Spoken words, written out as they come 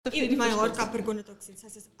My hardcover kon dit ook sien. Sy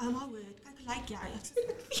sê, "Oh my word, kyk hoe lyk jy?" Ek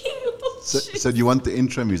sê, So do you want the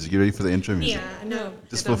intro music? You ready for the intro music? "Yeah, no."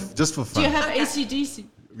 Just for fun. Do you have AC/DC?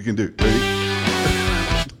 We can do it. Ready?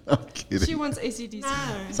 I'm kidding. She wants AC/DC.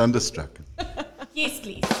 No. Thunderstruck. Yes,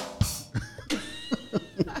 please.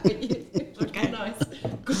 Okay, nice.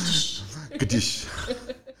 Kadish.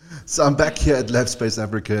 So I'm back here at LABspace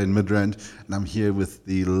Africa in Midrand, and I'm here with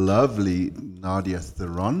the lovely Nadia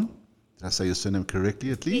Theron. Did I say your surname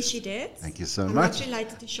correctly at Yes, least? she did. Thank you so I'm much. not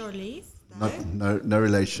related to Charlize, though. No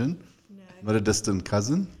relation. No. Not a distant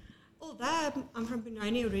cousin. Although I'm from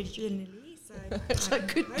Benoni originally, so So I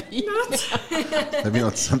could hope be. not. Maybe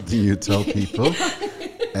not something you tell people.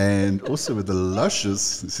 And also with the luscious,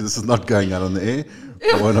 see, this is not going out on the air,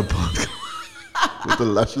 or on a podcast, with the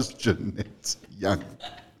luscious Jeanette Young,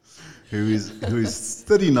 who is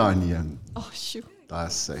 39 young. Oh, shoot.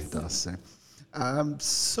 Does say.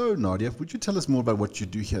 So Nadia, would you tell us more about what you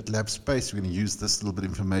do here at LABspace? We're going to use this little bit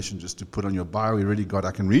of information just to put on your bio.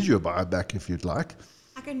 I can read your bio back if you'd like.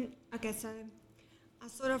 Okay, so I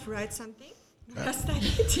sort of wrote something. I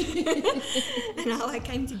studied and how I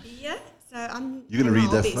came to be here. So You're going to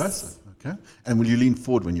read that first? Okay. And will you lean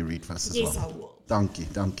forward when you read first as well? Yes, I will. Dankie.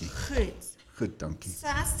 Good. Dankie. So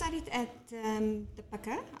I studied at the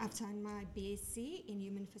PICA. I've done my BSc in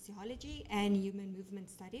Human Physiology and Human Movement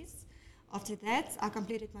Studies. After that, I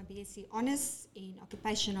completed my BSc Honours in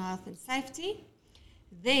Occupational Health and Safety.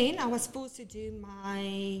 Then I was forced to do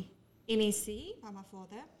my MSc by my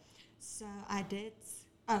father. So I did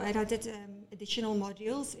additional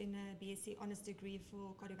modules in a BSc Honours degree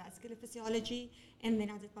for cardiovascular physiology, and then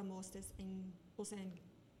I did my Masters also in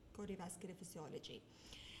cardiovascular physiology.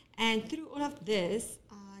 And through all of this,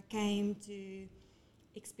 I came to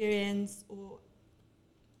a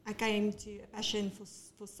passion for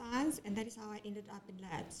science, and that is how I ended up in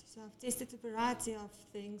labs. So I've tested a variety of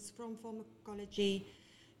things, from pharmacology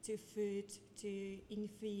to food, to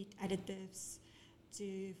in-feed additives,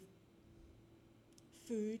 to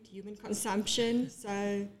food, human consumption.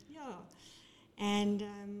 So, yeah. And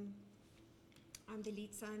I'm the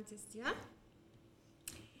lead scientist, yeah?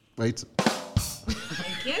 Wait.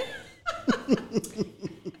 Thank you.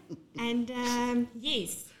 And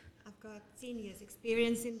yes, I've got 10 years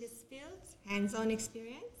experience in this field, hands-on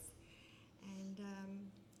experience, and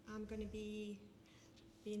I'm going to be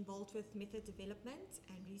involved with method development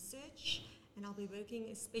and research, and I'll be working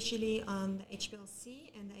especially on the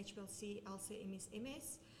HPLC and the HPLC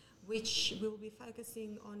LCMS, which will be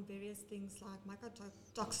focusing on various things like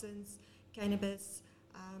mycotoxins, cannabis,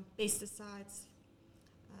 pesticides,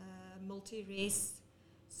 multi-res.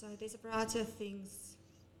 So there's a variety of things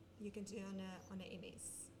you can do on a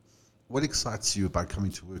MS. What excites you about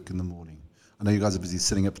coming to work in the morning? I know you guys are busy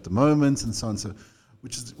setting up at the moment and so on. So,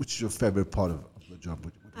 which is your favorite part of the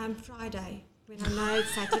job? Friday, when I know it's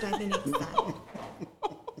Saturday the next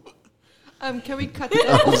day. Can we cut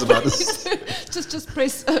that? I was about to say. just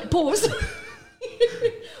press pause.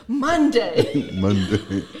 Monday.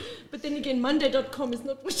 But then again, Monday.com is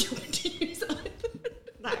not what you want to use either.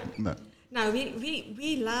 No,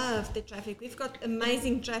 we love the traffic. We've got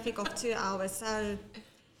amazing traffic of 2 hours, so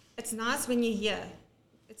it's nice when you're here.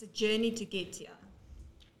 It's a journey to get here.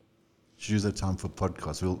 Should use that time for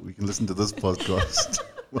podcasts. We can listen to this podcast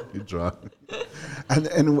while you drive. And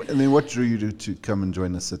then what drew you to come and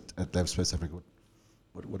join us at LABspace Africa?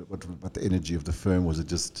 What about the energy of the firm? Was it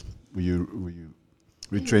just were you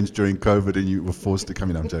retrenched during COVID and you were forced to come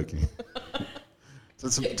in? I'm joking.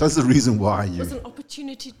 Tell us the reason why you. It was an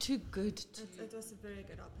opportunity too good It was a very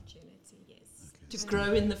good opportunity, yes. Okay. to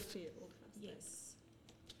grow in the field. Yes.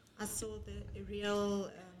 I saw the real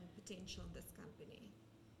potential in this company.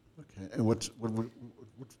 Okay, and which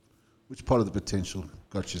part of the potential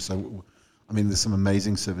got you? So, I mean, there's some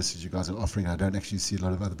amazing services you guys are offering. I don't actually see a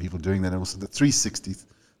lot of other people doing that. And also the 360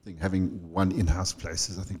 thing, having one in-house place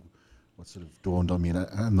is, I think, what sort of dawned on me. And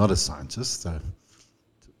I'm not a scientist, so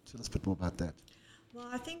tell us a bit more about that. Well,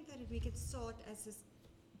 I think that we could start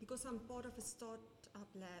because I'm part of a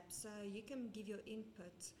startup lab, so you can give your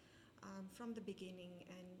input from the beginning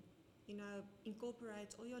and,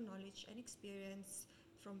 incorporate all your knowledge and experience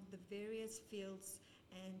from the various fields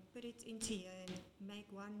and put it into here and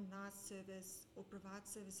make one nice service or provide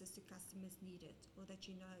services to customers needed or that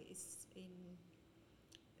is in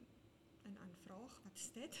an aanvraag. What is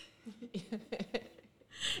that?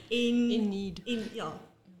 in need. Yeah.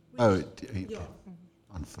 Okay. Yeah.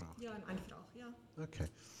 Aanvraag. Yeah, an aanvraag, yeah. Okay.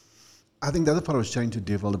 I think the other part I was trying to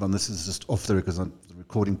develop on this is just off the record, the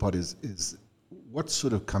recording part is what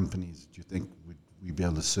sort of companies do you think would we be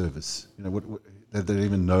able to service? What that they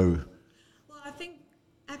even know? Well, I think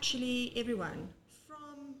actually everyone,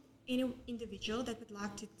 from any individual that would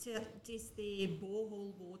like to test their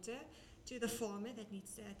borehole water to the farmer that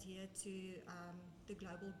needs to adhere to the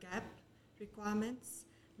global gap requirements,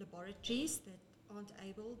 laboratories that aren't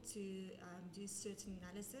able to do certain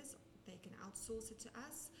analysis, they can outsource it to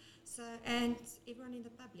us. So, and everyone in the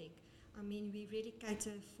public. I mean, we really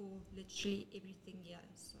cater for literally everything here.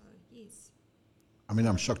 So, yes. I mean,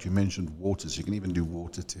 I'm shocked you mentioned water, so you can even do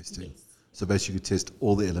water testing. Yes. So basically, you test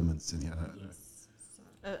all the elements in here. Yes.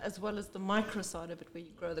 So, As well as the micro side of it, where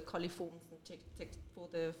you grow the coliforms and check for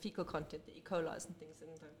the fecal content, the E. coli and things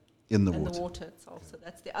in the and water. the water itself. Okay. So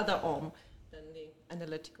that's the other arm than the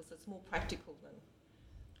analytical. So it's more practical than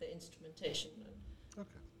the instrumentation.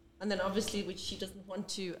 Okay. And then obviously, which she doesn't want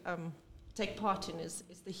to take part in, is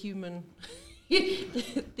the human,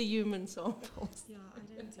 the human samples. yeah, I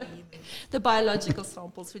don't do human. The biological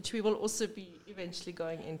samples, which we will also be eventually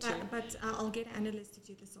going into. But I'll get an analyst to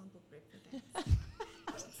do the sample prep for that.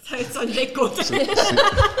 So it's on record.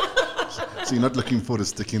 So you're not looking forward to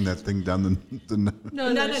sticking that thing down the No.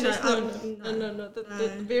 The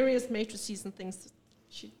No. various matrices and things.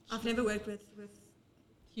 I've never worked with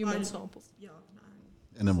human samples. Yeah, no.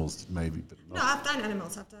 animals, maybe, but not. No, I've done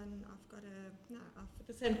animals. I've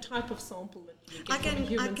The same type of sample that you get I from a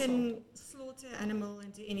human can sample. slaughter an animal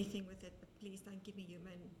and do anything with it, but please don't give me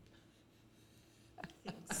human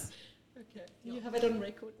things. Okay. You have it on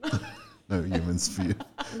record. No humans for you.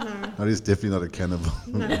 No. That is definitely not a cannibal.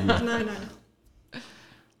 No.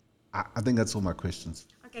 I think that's all my questions.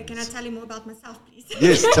 Okay, can I tell you more about myself, please?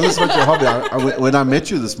 Yes, tell us about your hobby. When I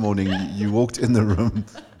met you this morning, you walked in the room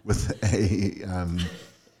with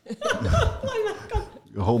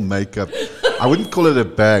your whole makeup. I wouldn't call it a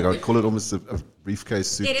bag. I'd call it almost a briefcase,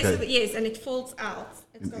 suitcase. It is, yes, and it folds out.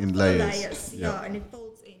 It's got in four layers. yeah, and it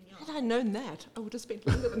folds in. Yeah. Had I known that, I would have spent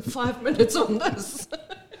longer than 5 minutes on this.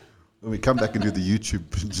 When we come back and do the YouTube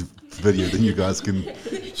video, then you guys can...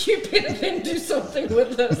 You better then do something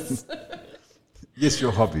with this. Yes,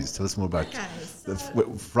 your hobbies. Tell us more about So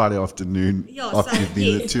that Friday afternoon yeah, after you've been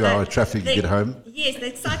in the 2-hour traffic, you get home. Yes, the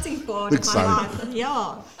exciting part of my life.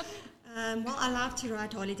 Yeah. Well, I love to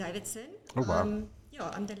ride Harley Davidson. Oh, wow.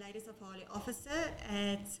 I'm the Ladies of Harley officer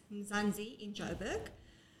at Mzansi in Joburg.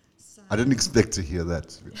 So I didn't expect to hear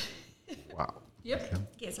that. Wow. Yep. Okay.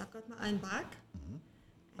 yes, I've got my own bike.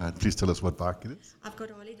 Please tell us what bike it is. I've got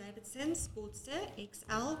Harley Davidson Sportster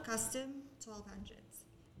XL Custom 1200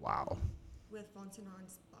 Wow. with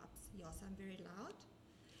Fontenay's pipes. Yes, I'm very loud.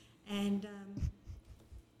 And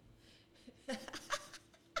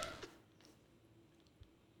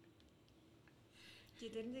you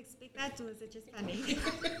didn't expect that, or was it just funny?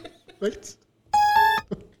 Wait.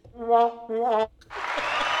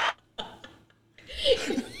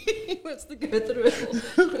 He wants to go through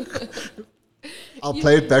it. I'll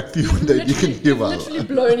play it back for you one day. You can hear well. Literally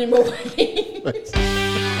blown him away. Wait.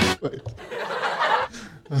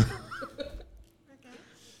 Okay.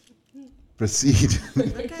 Proceed.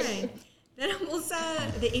 Okay. Then I'm also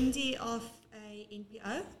the MD of a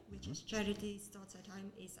NPO, which is Charity Starts at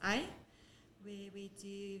Home SA, where we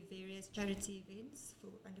do various charity events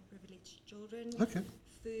for underprivileged children. Okay.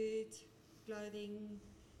 Food, clothing,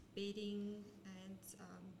 bedding, and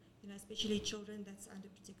especially children that's under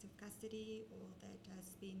protective custody or that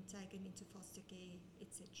has been taken into foster care,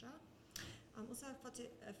 etc. I'm also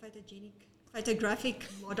a photographic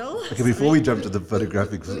model. Okay, before we jump to the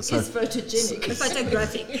photographic, It's photogenic.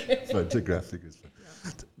 Photographic.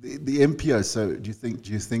 the MPO. So, do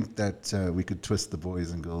you think that we could twist the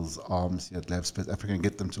boys and girls' arms here at LABspace Africa and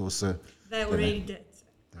get them to also? They already did.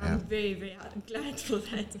 I'm Yeah. very, very glad for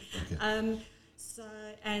that. Okay.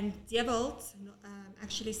 And Diebold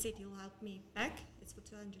actually said he'll help me back. It's for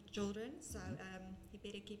 200 children, so he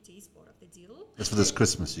better keep to his part of the deal. That's for this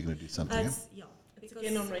Christmas. You're going to do something. Yeah? Yeah. It's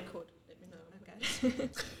again on record. Let me know. Okay.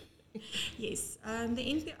 Yes. The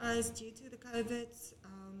NPOs, due to the COVID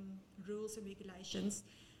rules and regulations,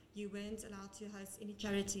 you weren't allowed to host any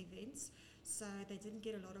charity events. So they didn't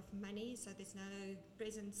get a lot of money, so there's no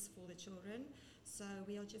presents for the children. So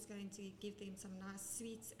we are just going to give them some nice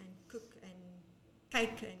sweets and cook and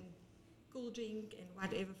cake and cool drink and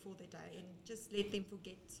whatever for the day, and just let them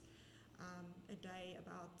forget a day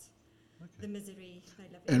about the misery they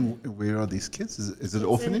live in. And where are these kids? Is it an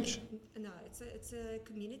orphanage? No, it's a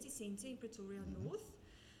community centre in Pretoria North.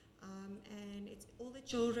 And it's all the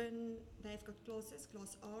children, they've got classes,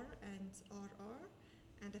 Class R and RR,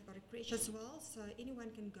 and they've got a creche as well, so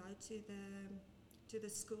anyone can go to the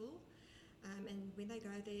school, and when they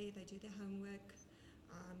go there, they do their homework,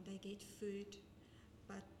 they get food,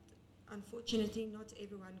 but unfortunately not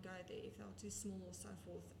everyone go there if they're too small or so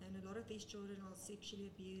forth, and a lot of these children are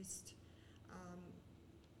sexually abused,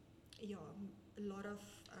 a lot of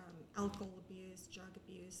alcohol abuse, drug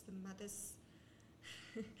abuse. The mothers,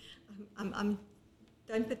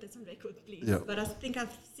 don't put this on record, please. Yeah. But I think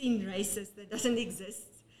I've seen races that doesn't exist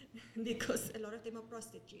because a lot of them are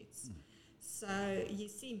prostitutes. So you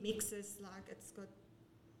see mixes like it's got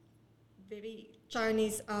very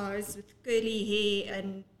Chinese eyes with curly hair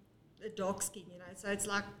and a dark skin, So it's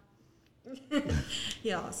like,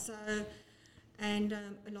 So, and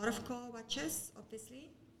a lot of car watches, obviously.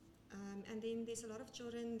 And then there's a lot of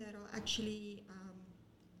children that are actually,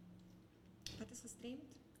 what is gestremd?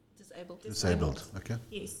 Disabled, okay.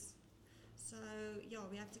 Yes. So,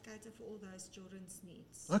 we have to cater for all those children's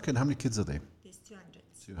needs. Okay, and how many kids are there? There's 200.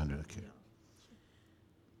 200, okay.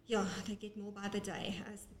 Yeah, they get more by the day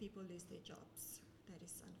as the people lose their jobs. That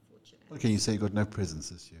is unfortunate. Okay, you say you got no presents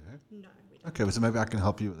this year, eh? No, we don't. Okay, so maybe I can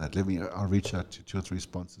help you with that. I'll reach out to 2 or 3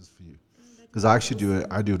 sponsors for you. Because I actually do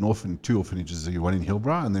 2 orphanages, one in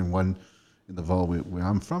Hillbrow and then one in the Vaal where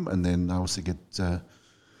I'm from, and then I also get a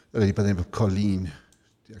lady by the name of Colleen.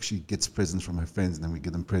 She actually gets presents from her friends, and then we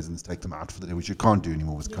give them presents, take them out for the day, which you can't do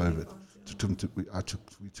anymore with COVID.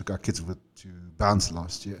 We took our kids to Bounce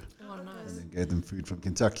last year. Oh, nice. And then gave them food from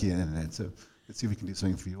Kentucky, and so let's see if we can do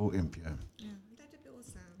something for your MPO. Yeah, that would be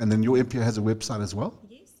awesome. And then your MPO has a website as well?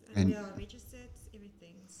 Yes, and we are registered,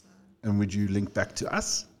 everything. So. And would you link back to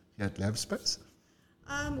us here at LABspace?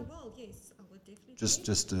 Well, yes, I would definitely.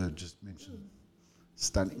 Just mention.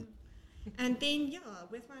 Stunning. And then,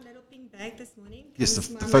 with my little pink bag this morning. Yes,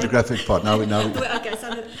 the photographic part. Now we know. Okay,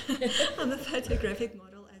 so I'm a photographic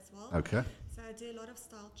model as well. Okay. So I do a lot of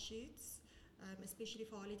style shoots, especially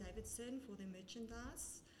for Harley Davidson, for their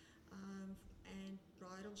merchandise, and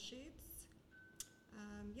bridal shoots.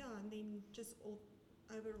 And then just all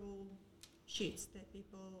overall shoots that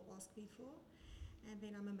people ask me for. And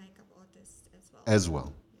then I'm a makeup artist as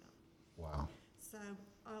well. Yeah. Wow. So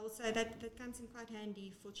also that comes in quite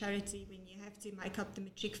handy for charity when you have to make up the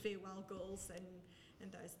matric farewell girls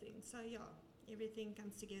and those things. So everything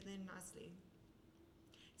comes together nicely.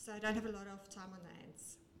 So I don't have a lot of time on the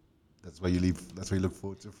hands. That's why you leave. That's why you look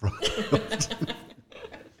forward to Friday.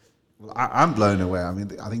 Well, I'm blown away. I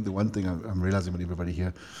mean, I think the one thing I'm realizing when everybody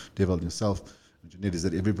here, Devil and yourself, and Jeanette, is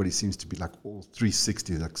that everybody seems to be like all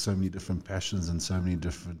 360, like so many different passions and so many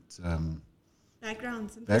different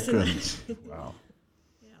backgrounds. Wow.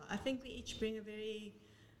 Yeah, I think we each bring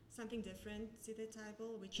something different to the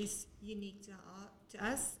table, which is unique to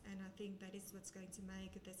us, and I think that is what's going to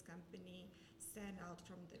make this company stand out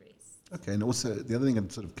from the rest. Okay, and also the other thing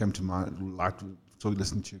that sort of came to mind,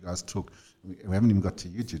 listening to you guys talk, we haven't even got to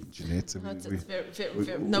you, Jeanette. So it's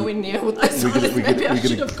very nowhere near what I saw. Maybe I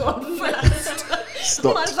should have gone first.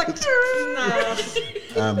 Stop. I was like,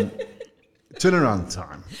 no. Turnaround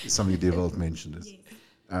time is something Devil mentioned. Is,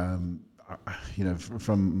 yes.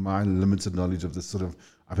 from my limited knowledge of this sort of,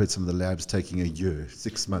 I've heard some of the labs taking a year,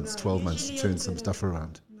 6 months, 12 months to turn some stuff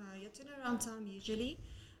around. No, your turnaround time usually,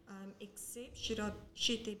 except should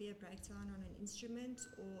there be a breakdown on an instrument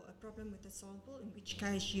or a problem with the sample, in which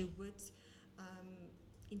case you would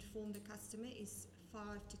inform the customer, is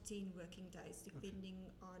 5 to 10 working days, depending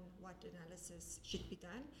on what analysis should be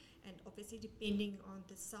done, and obviously depending on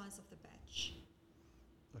the size of the batch.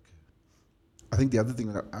 Okay. I think the other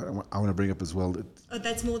thing that I want to bring up as well.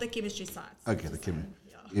 That's more the chemistry side. Okay, the chemistry.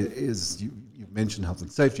 Is you've mentioned health and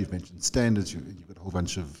safety, you've mentioned standards, you've got a whole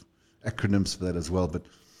bunch of acronyms for that as well. But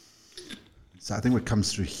so I think what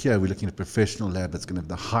comes through here, we're looking at a professional lab that's going to have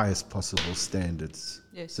the highest possible standards.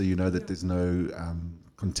 Yes. So you know that there's no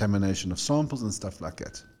contamination of samples and stuff like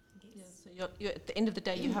that. Yeah, so you're at the end of the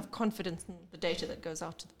day, you have confidence in the data that goes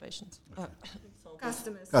out to the patients.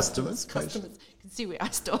 Customers. Customers. You can see where I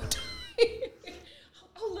start.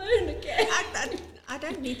 I'll learn again. I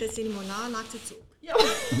don't need this anymore now. I like to talk. Yeah.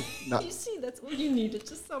 No. You see, that's all you need.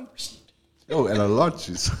 It's just some. Oh, and a lot.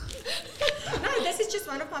 She's No, this is just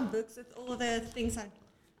one of my books with all the things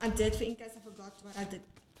I did in case I forgot what I did.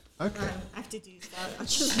 Okay. I have to do, so I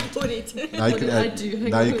just put it. Now you can add.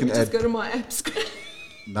 Just go to my apps.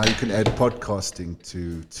 Now you can add podcasting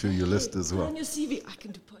to your list as well. On your CV, I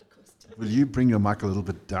can do podcasting. Will you bring your mic a little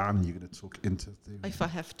bit down and you're going to talk into it? If I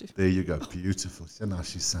have to. There you go. Beautiful. See how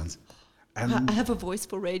she sounds. And I have a voice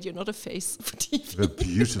for radio, not a face for TV. A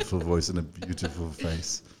beautiful voice and a beautiful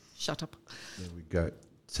face. Shut up. There we go.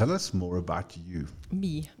 Tell us more about you.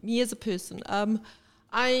 Me as a person.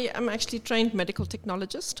 I am actually a trained medical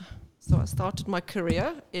technologist. So I started my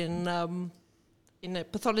career in a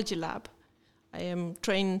pathology lab. I am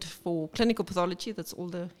trained for clinical pathology. That's all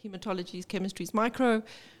the hematology, chemistries, micro.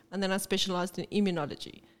 And then I specialized in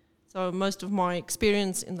immunology. So most of my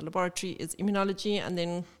experience in the laboratory is immunology, and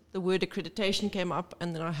then the word accreditation came up,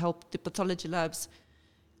 and then I helped the pathology labs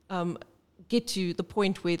get to the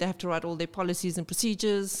point where they have to write all their policies and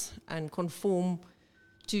procedures and conform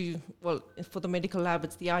to, well, for the medical lab,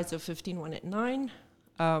 it's the ISO 15189.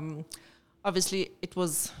 Obviously, it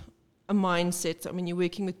was a mindset. I mean, you're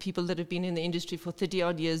working with people that have been in the industry for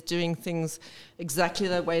 30-odd years doing things exactly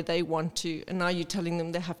the way they want to, and now you're telling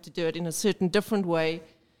them they have to do it in a certain different way.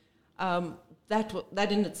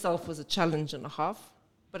 That in itself was a challenge and a half.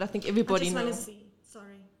 But I think everybody knows. I just want to see.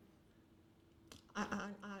 Sorry.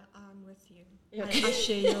 I'm with you. Yeah. I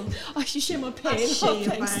share your... Oh, you share my pain. I share your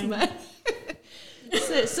thanks, pain. man.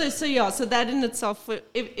 So that in itself,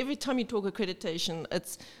 every time you talk accreditation,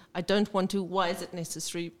 it's, I don't want to, why is it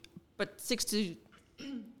necessary? But 6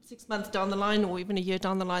 months down the line, or even a year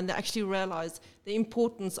down the line, they actually realize the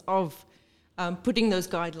importance of putting those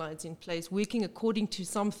guidelines in place, working according to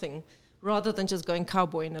something, rather than just going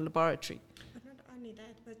cowboy in a laboratory. But not only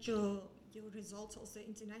that, but your results also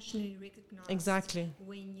internationally recognized. Exactly.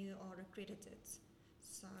 When you are accredited.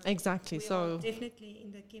 So exactly. We are definitely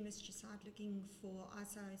in the chemistry side looking for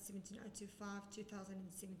ISO 17025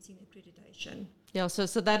 2017 accreditation. Yeah. So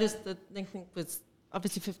that is the thing with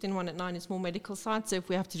obviously 15189 is more medical side. So if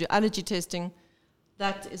we have to do allergy testing,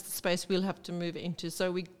 that is the space we'll have to move into.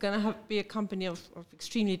 So we're going to be a company of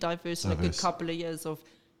extremely diverse in a good couple of years of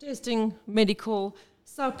testing, medical,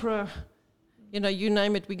 SAPRA, you know, you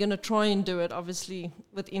name it, we're going to try and do it, obviously,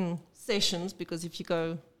 within sessions, because if you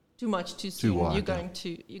go too much too soon, wide,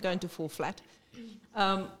 you're going to fall flat.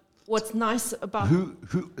 What's nice about... Who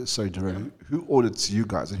audits you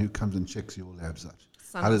guys and who comes and checks your labs out?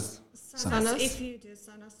 SANUS. SANUS. If you do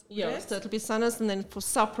SANUS audit. Yeah, so it'll be SANUS, and then for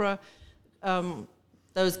SAPRA,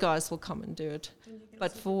 those guys will come and do it.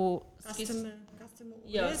 But for... Customer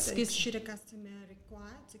audit, should a customer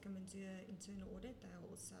require to come and do an internal audit, they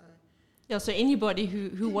also... Yeah, so anybody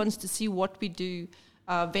who wants to see what we do,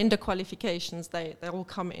 vendor qualifications, they will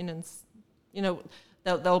come in and, you know,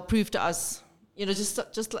 they'll prove to us, you know,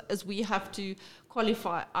 just as we have to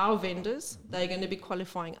qualify our vendors, they're going to be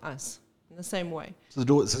qualifying us in the same way. So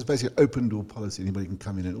it's basically open door policy. Anybody can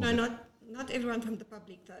come in and audit. No, not everyone from the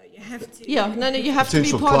public though. You have to. Yeah, you have to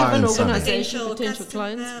be part of an organization, potential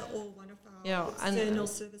clients, or one of our external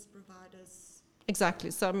service providers.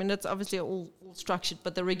 Exactly. So I mean, it's obviously all structured,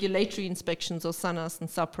 but the regulatory inspections or SANUS and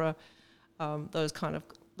SAPRA, those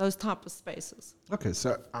type of spaces. Okay,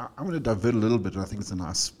 so I'm going to divert a little bit. I think it's a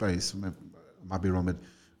nice space. I might be wrong, but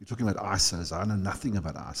you're talking about ISOs. I know nothing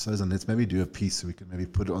about ISOs, and let's maybe do a piece so we can maybe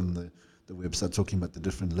put it on the website talking about the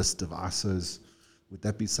different list of ISOs. Would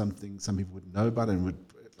that be something some people would know about and would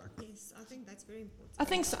like? Yes, I think that's very important.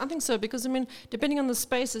 I think so because I mean, depending on the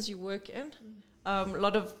spaces you work in, a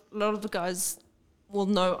lot of the guys will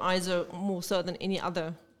know ISO more so than any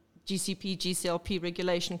other GCP, GCLP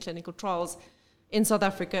regulation clinical trials. In South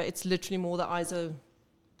Africa, it's literally more the ISO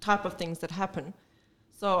type of things that happen.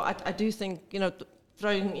 So I do think, you know,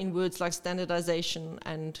 throwing in words like standardization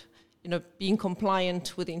and, you know, being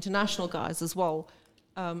compliant with the international guys as well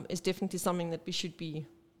is definitely something that we should be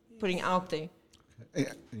putting out there.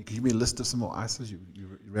 Okay. Can you give me a list of some more ISOs?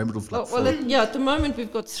 You rambled off like at the moment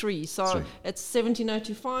we've got three. So it's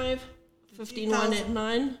 17025,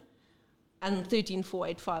 15189, and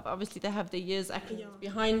 13485. Obviously, they have their years acronyms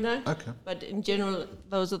behind that. Okay. But in general,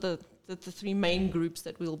 those are the three main groups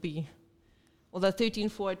that will be. Although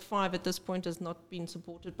 13485 at this point has not been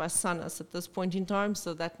supported by SANUS at this point in time,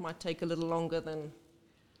 so that might take a little longer than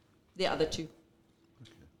the other two.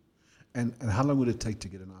 Okay. And how long would it take to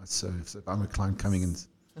get an ISO? If I'm a client coming in?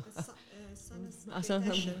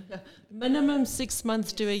 Minimum 6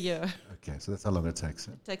 months to a year. Okay, so that's how long it takes.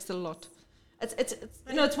 It takes a lot.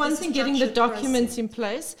 It's one thing getting the documents in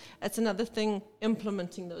place. It's another thing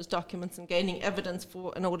implementing those documents and gaining evidence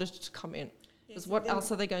for an auditor to come in. Because what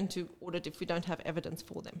else are they going to audit if we don't have evidence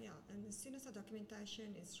for them? Yeah, and as soon as the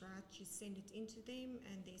documentation is right, you send it into them,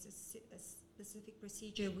 and there's a specific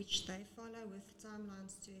procedure which they follow with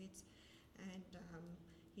timelines to it, and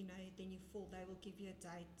you know, then they will give you a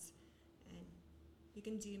date, and you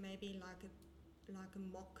can do maybe like a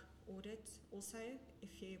mock audit also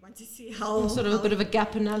if you want to see how sort of a bit of a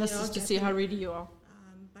gap analysis to see how ready you are.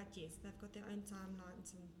 But yes, they've got their own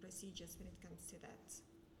timelines and procedures when it comes to that.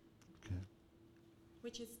 Okay.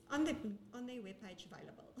 Which is on their webpage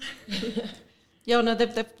available. Yeah, no,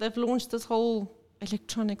 they've launched this whole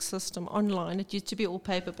electronic system online. It used to be all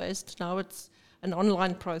paper based. Now it's an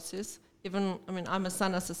online process. Even, I mean, I'm a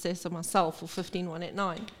SANUS assessor myself for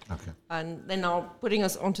 15189. Okay. And they're now putting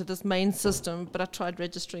us onto this main system, but I tried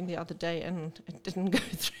registering the other day and it didn't go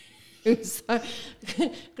through. So,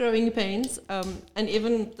 growing pains. And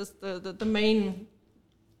even the main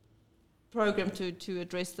program to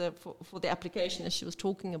address for the application as she was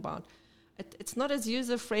talking about. It's not as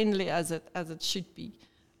user friendly as it should be,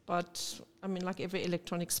 but I mean, like every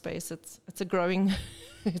electronic space, it's a growing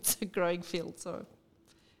it's a growing field. So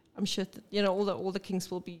I'm sure that, you know, all the kinks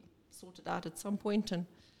will be sorted out at some point, and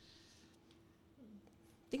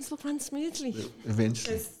things will run smoothly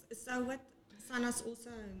eventually. So what Sanas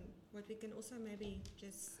also, what we can also maybe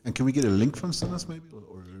just. And can we get a link from Sanas maybe,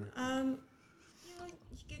 or? You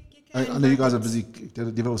can I know you guys are busy.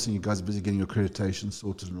 They've also seen you guys are busy getting your accreditation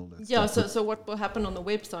sorted and all that. Yeah. stuff. So what will happen on the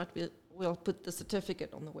website? We'll put the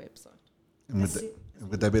certificate on the website. And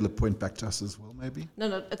would they be able to point back to us as well, maybe?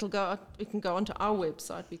 No, it'll go out. We can go onto our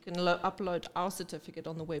website. We can upload our certificate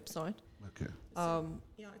on the website. Okay.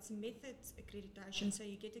 It's method accreditation, so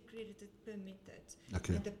you get accredited per method.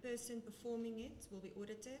 Okay. And the person performing it will be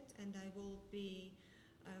audited, and they will be.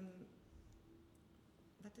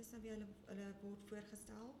 Wat is nou weer hulle word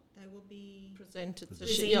voorgestel? They will be presented.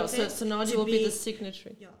 Presented So Nadia will be the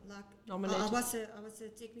signatory. Yeah, like nominated.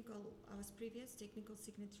 I was previous technical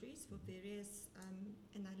signatories for various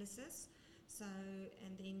analysis. So,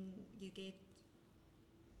 and then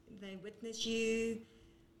they witness you,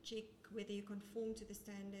 check whether you conform to the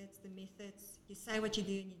standards, the methods. You say what you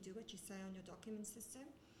do and you do what you say on your document system,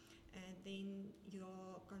 and then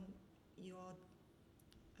you're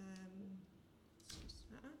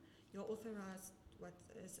authorized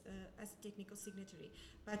as a technical signatory.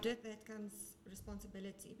 But with that comes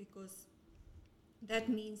responsibility, because that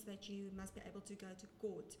means that you must be able to go to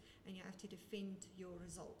court and you have to defend your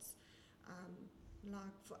results.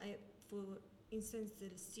 Like for instance, the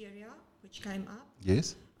Listeria, which came up.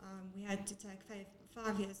 Yes. We had to take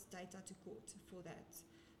 5 years data to court for that.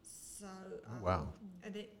 So wow.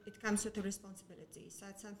 And it comes with a responsibility. So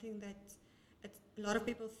it's something that a lot of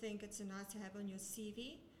people think it's nice to have on your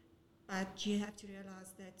CV, but you have to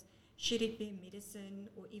realize that should it be medicine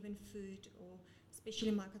or even food, or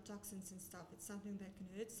especially mycotoxins and stuff, it's something that can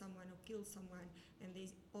hurt someone or kill someone, and there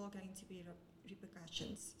are going to be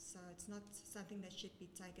repercussions. So it's not something that should be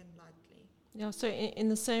taken lightly. Yeah, so in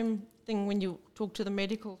the same thing, when you talk to the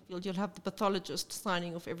medical field, you'll have the pathologist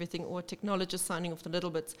signing off everything, or a technologist signing off the little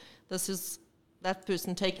bits. This is that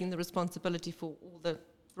person taking the responsibility for all the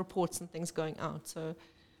reports and things going out. So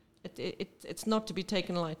it's not to be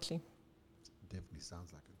taken lightly. Definitely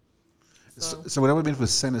sounds like it. So what I meant with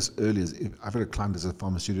Sanas earlier is, I've got a client as a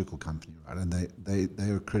pharmaceutical company, right? And they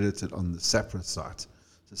are accredited on the SAPRA site.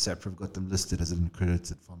 So SAPRA have got them listed as an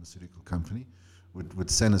accredited pharmaceutical company. Would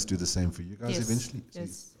Sanas do the same for you guys eventually?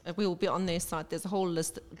 Yes, we will be on their site. There's a whole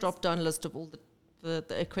list, drop-down list of all the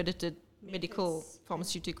accredited medical,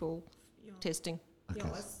 pharmaceutical testing. Okay.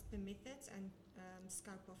 The methods and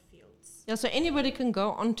scope of fields. Yeah, so anybody can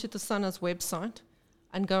go onto the Sanas website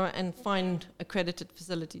and go and find accredited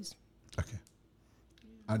facilities. Okay.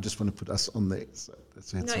 I just want to put us on there. So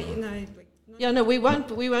that's it. We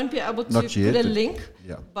won't be able to put a link,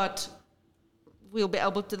 but we'll be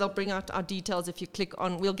able to. They'll bring out our details if you click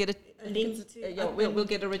on. We'll get a link to. We'll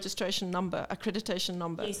get a registration number, accreditation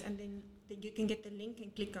number. Yes, and then you can get the link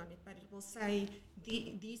and click on it, but it will say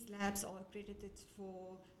these labs are accredited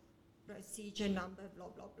for procedure number, blah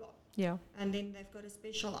blah blah. Yeah. And then they've got a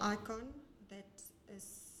special icon that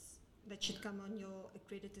should come on your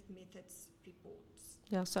accredited methods reports.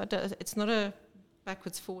 Yeah, so it's not a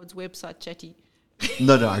backwards forwards website, chatty.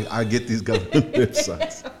 No, I get these government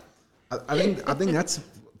websites. I think that's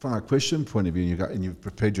from a question point of view, and you've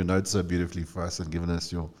prepared your notes so beautifully for us and given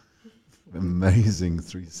us your amazing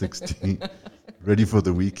 360 ready for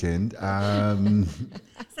the weekend.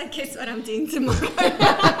 So guess what I'm doing tomorrow?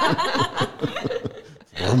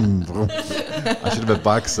 Vroom, vroom. I should have a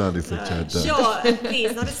bike sound effect. Sure,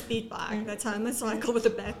 please, not a speed bike. That's how I'm a cycle with a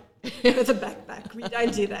backpack. We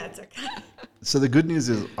don't do that, okay? So the good news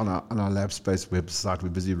is on our LABspace website, we're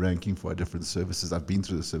busy ranking for our different services. I've been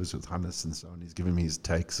through the service with Johannes and so on. He's given me his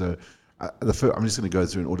take. So I'm just going to go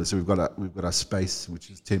through in order. So we've got our space,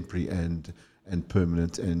 which is temporary and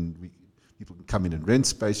permanent, and people can come in and rent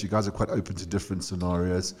space. You guys are quite open to different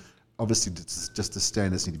scenarios. Obviously, it's just the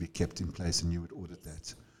standards need to be kept in place, and you would audit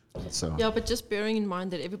that. So yeah, but just bearing in mind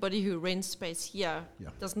that everybody who rents space here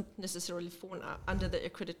doesn't necessarily fall under the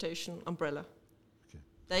accreditation umbrella. Okay.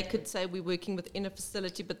 They could say we're working within a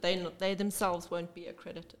facility, but they themselves won't be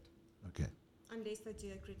accredited. Okay. Unless they do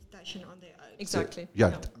accreditation on their own. Exactly. So,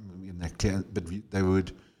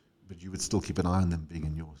 but you would still keep an eye on them being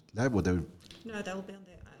in your lab, or they would? No, they'll be on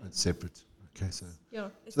their own. It's separate. Okay, so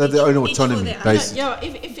so they have their own autonomy, basically. Yeah,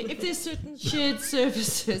 if there's certain shared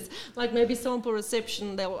services, like maybe sample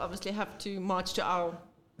reception, they will obviously have to march to our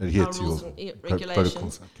rules and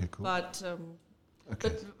regulations. Okay, cool. But Okay.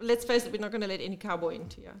 But let's face it, we're not going to let any cowboy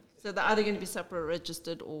into here. So they're either going to be separate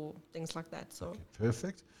registered or things like that. So Okay,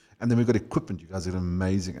 perfect. And then we've got equipment. You guys have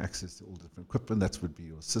amazing access to all different equipment. That would be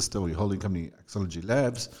your sister or your holding company, Axology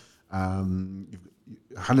Labs.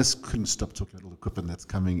 Johannes couldn't stop talking about all the equipment that's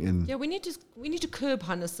coming in. yeah, we need to curb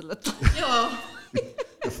Hannes a little. Yeah.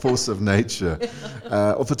 The force of nature.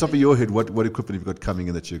 Off the top of your head, what equipment have you got coming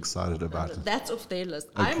in that you're excited about? That's off their list.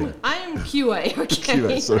 Okay. I'm QA, okay?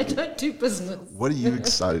 QA, sorry. I don't do business. What are you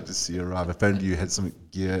excited to see arrive? Apparently you had some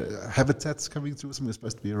gear, habitats coming through, something was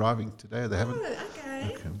supposed to be arriving today. They haven't? Oh,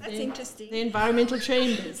 okay. That's interesting. The environmental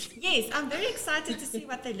chambers. Yes, I'm very excited to see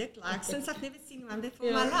what they look like since I've never seen one before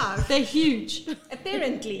in my life. They're huge.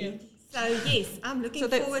 Apparently. So yes, I'm looking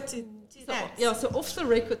forward to that. Yeah, so off the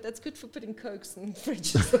record, that's good for putting cokes in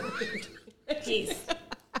fridges. Yes.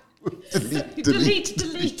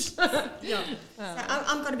 delete. Yeah. So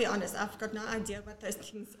I'm going to be honest. I've got no idea what those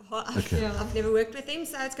things are. Okay. I've never worked with them,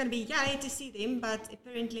 so it's going to be yay to see them. But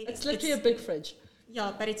apparently, It's literally a big fridge.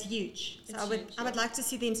 Yeah, but it's huge. So I would like to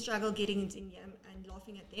see them struggle getting it in here and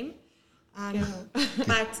laughing at them.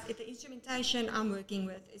 But the instrumentation I'm working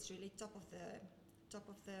with is really top of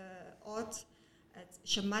the art. It's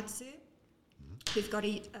Shimatsu. We've got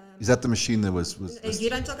a. Is that the machine that was you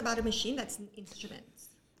don't talk about a machine. That's an instrument.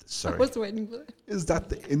 Sorry. I was waiting for it. Is that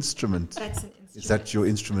the instrument? That's an instrument. Is that your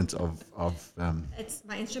instrument of It's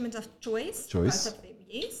my instrument of choice. Choice. Both of them,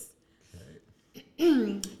 yes.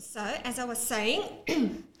 So, as I was saying,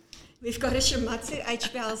 we've got a Shimatsu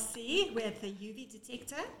HPLC with a UV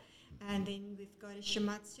detector, and then we've got a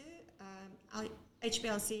Shimatsu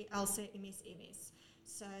HPLC ALSA MS.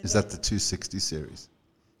 So is that the 260 series?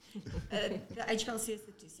 the HPLC is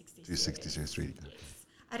the 260 260 series, really good. Yes.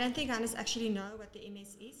 I don't think Johannes actually know what the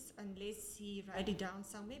MS is unless he wrote it down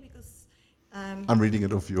somewhere because... I'm reading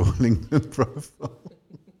it off your LinkedIn profile.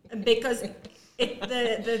 Because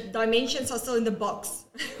the dimensions are still in the box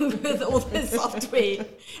with all the software.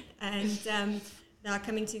 And they are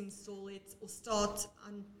coming to install it or start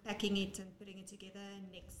unpacking it and putting it together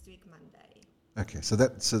next week, Monday. Okay, so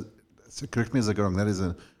correct me as I go wrong, that is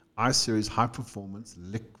an I-series high-performance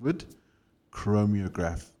liquid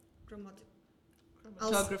chromatograph.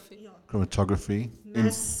 Chromatography. Yeah. Chromatography.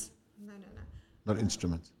 Mass. No. Not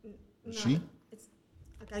instrument. No, Machine?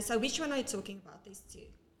 Okay, so which one are you talking about? These two.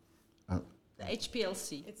 The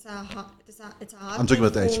HPLC. It's a high I'm talking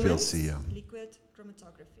about the performance HPLC, yeah. liquid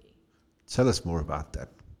chromatography. Tell us more about that.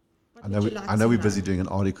 What I know, would you like I know to we're busy doing an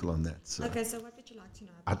article on that. So Okay, so what would you like to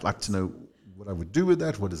know about I'd like to know what I would do with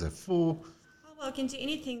that. What is that for? Oh, well, you can do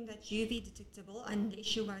anything that's UV detectable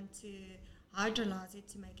unless you want to hydrolyze it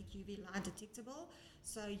to make it UV light detectable.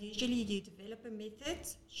 So usually you develop a method,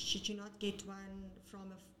 should you not get one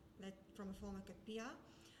from a pharmacopoeia,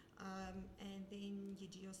 and then you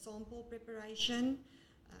do your sample preparation.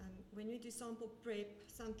 When we do sample prep,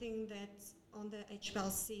 something that's on the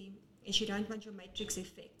HPLC is you don't want your matrix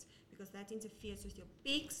effect because that interferes with your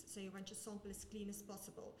peaks, so you want your sample as clean as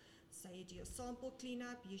possible. So you do your sample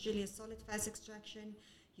cleanup, usually a solid phase extraction,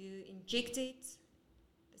 you inject it,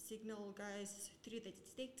 the signal goes through the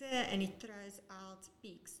detector and it throws out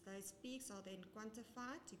peaks. Those peaks are then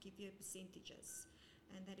quantified to give you percentages.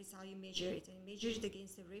 And that is how you measure it. And you measure it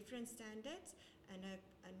against a reference standard and a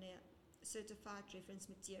certified reference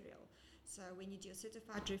material. So when you do a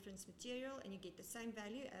certified reference material and you get the same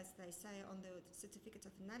value as they say on the certificate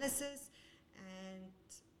of analysis, and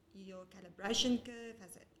your calibration curve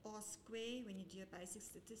has an R square when you do your basic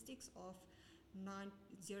statistics of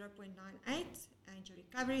 0.98 and your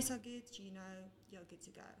recoveries are good, you know you're good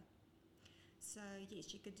to go. So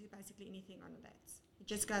yes, you could do basically anything on that. It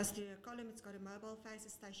just goes through a column. It's got a mobile phase, a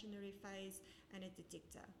stationary phase, and a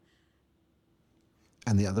detector.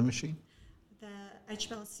 And the other machine? The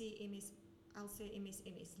HPLC MS,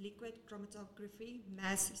 liquid chromatography,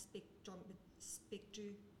 mass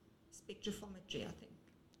spectrophometry, I think.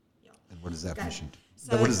 Yeah. And what does that machine do?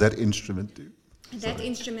 So what does that instrument do? That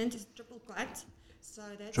instrument is triple quad.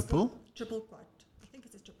 So that's triple quad. I think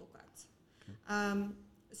it's a triple quad. Okay.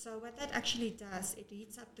 So what that actually does, it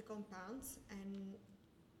heats up the compounds and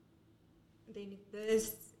then it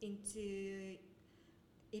bursts into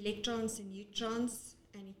electrons and neutrons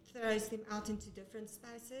and it throws them out into different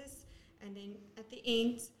spaces. And then at the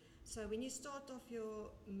end, so when you start off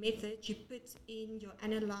your method, you put in your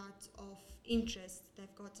analyte of interest.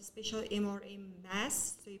 They've got a special MRM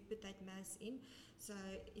mass, so you put that mass in. So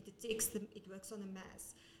it detects them, it works on a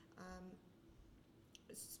mass.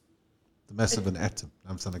 The mass of an atom.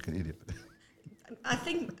 I'm sounding like an idiot. I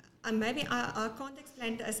think maybe I can't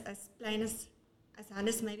explain it as plain as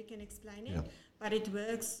Johannes maybe can explain it, but it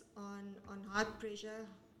works on high pressure,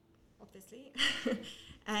 obviously.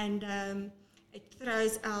 And it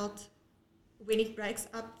throws out, when it breaks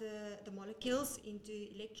up the molecules into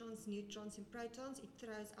electrons, neutrons, and protons, it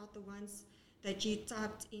throws out the ones that you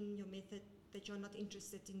typed in your method that you're not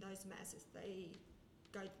interested in those masses. They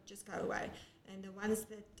just go away. And the ones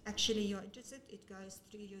that actually you're interested, it goes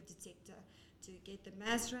through your detector to get the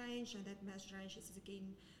mass range, and that mass range is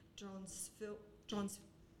again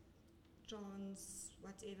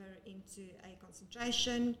whatever into a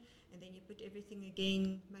concentration, and then you put everything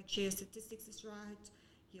again, make sure your statistics is right,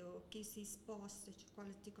 your QC's passed, your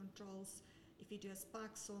quality controls, if you do a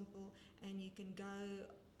spike sample, and you can go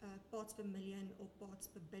parts per million or parts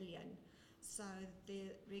per billion. So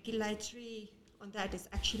the regulatory on that is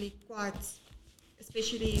actually quite,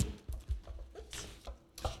 especially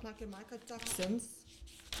like your mycotoxins.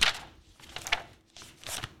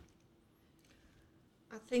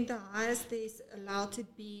 I think the highest there's allowed to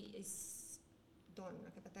be is done,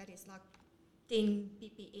 okay, but that is like 10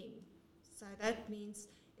 ppm. So that means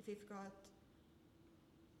if you've got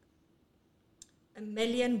 1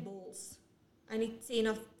 million balls, only 10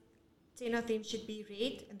 of them should be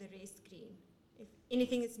red and the rest green. If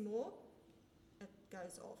anything is more, it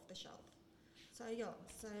goes off the shelf. So yeah,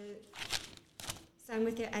 so same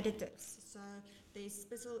with your additives. So there's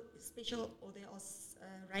special or there are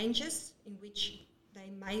ranges in which they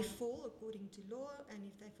may fall according to law, and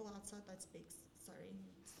if they fall outside, that's big. Sorry.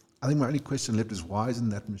 I think my only question left is, why isn't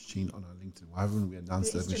that machine on our LinkedIn? Why haven't we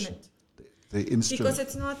announced that machine? The instrument. Because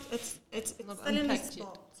it's still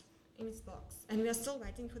in its box, and we are still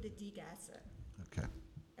waiting for the degasser. Okay.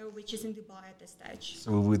 Which is in Dubai at this stage.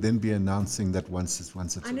 So will we then be announcing that once it's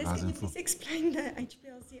Honestly, can you please explain the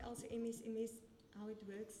HPLC, LCMS, MS, how it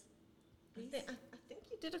works? I think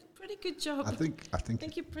you did a pretty good job. I think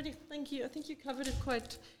Thank you. I think you covered it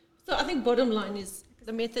quite. So I think bottom line is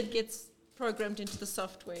the method gets programmed into the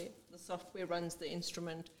software. The software runs the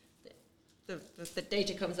instrument. The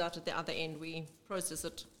data comes out at the other end. We process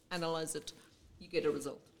it, analyze it. You get a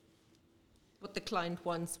result. What the client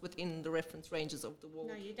wants within the reference ranges of the wall.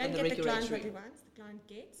 No, you don't get the client what he wants. The client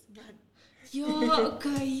gets. Yeah,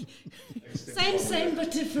 okay. Same,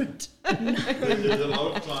 but different. There's a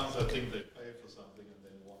lot of clients, I think, they pay for something and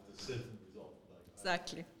then want a certain result. Like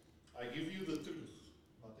Exactly. I give you the truth,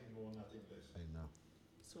 nothing more, nothing less. I know.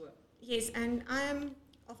 So, Yes, and I am,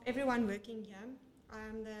 of everyone working here, I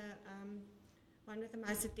am the one with the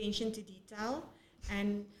most attention to detail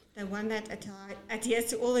and the one that adheres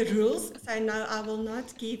to all the rules. So no, I will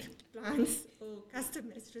not give clients or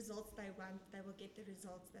customers results they want. They will get the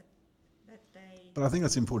results that they... But I think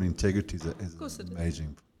that's important. Integrity is an amazing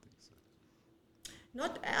thing.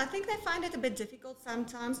 I think they find it a bit difficult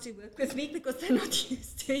sometimes to work with me because they're not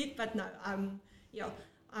used to it. But no, I'm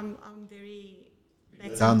very...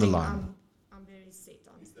 Down the line. I'm very set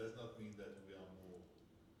on. It does not mean that we are more...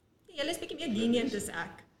 Yeah, let's make it lenient this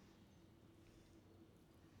act.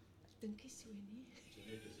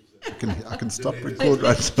 I can stop record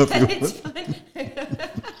right now if you want. It's fine.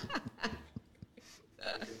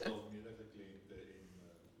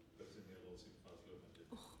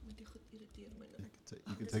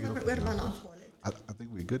 You can take it off. I think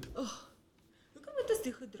we're good.